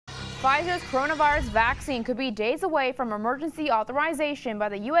Pfizer's coronavirus vaccine could be days away from emergency authorization by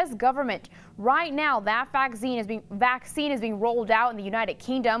the U.S. government. Right now, that vaccine is being rolled out in the United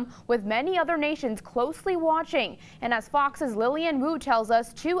Kingdom, with many other nations closely watching. And as Fox's Lillian Wu tells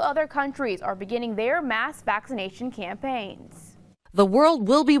us, 2 other countries are beginning their mass vaccination campaigns. The world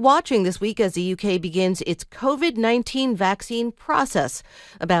will be watching this week as the UK begins its COVID-19 vaccine process.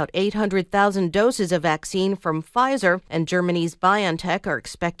 About 800,000 doses of vaccine from Pfizer and Germany's BioNTech are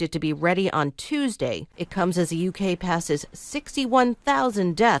expected to be ready on Tuesday. It comes as the UK passes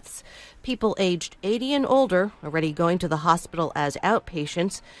 61,000 deaths. People aged 80 and older already going to the hospital as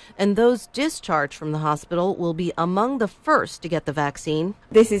outpatients, and those discharged from the hospital will be among the first to get the vaccine.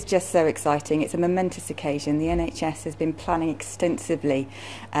 This is just so exciting. It's a momentous occasion. The NHS has been planning extensively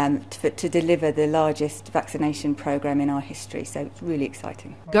to deliver the largest vaccination programme in our history, so it's really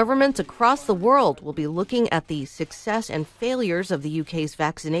exciting. Governments across the world will be looking at the success and failures of the UK's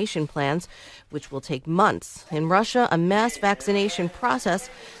vaccination plans, which will take months. In Russia, a mass vaccination process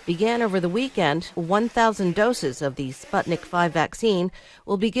began over the weekend. 1,000 doses of the Sputnik 5 vaccine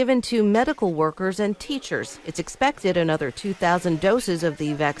will be given to medical workers and teachers. It's expected another 2,000 doses of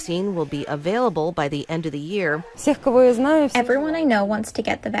the vaccine will be available by the end of the year. Everyone I know wants to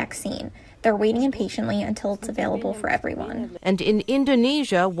get the vaccine. They're waiting impatiently until it's available for everyone. And in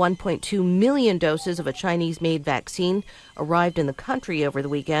Indonesia, 1.2 million doses of a Chinese-made vaccine arrived in the country over the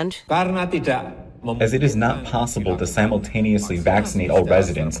weekend. As it is not possible to simultaneously vaccinate all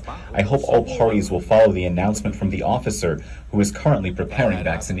residents, I hope all parties will follow the announcement from the officer who is currently preparing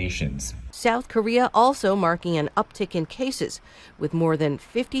vaccinations. South Korea also marking an uptick in cases, with more than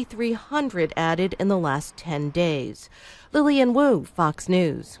 5,300 added in the last 10 days. Lillian Wu, Fox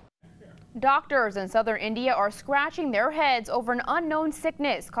News. Doctors in southern India are scratching their heads over an unknown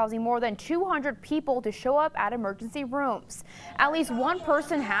sickness causing more than 200 people to show up at emergency rooms. At least one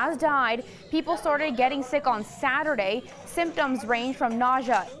person has died. People started getting sick on Saturday. Symptoms range from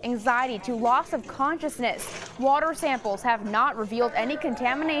nausea, anxiety to loss of consciousness. Water samples have not revealed any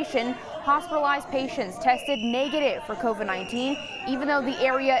contamination. Hospitalized patients tested negative for COVID-19, even though the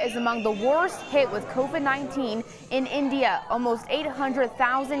area is among the worst hit with COVID-19 in India, almost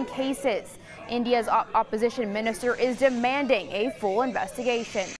 800,000 cases. India's opposition minister is demanding a full investigation.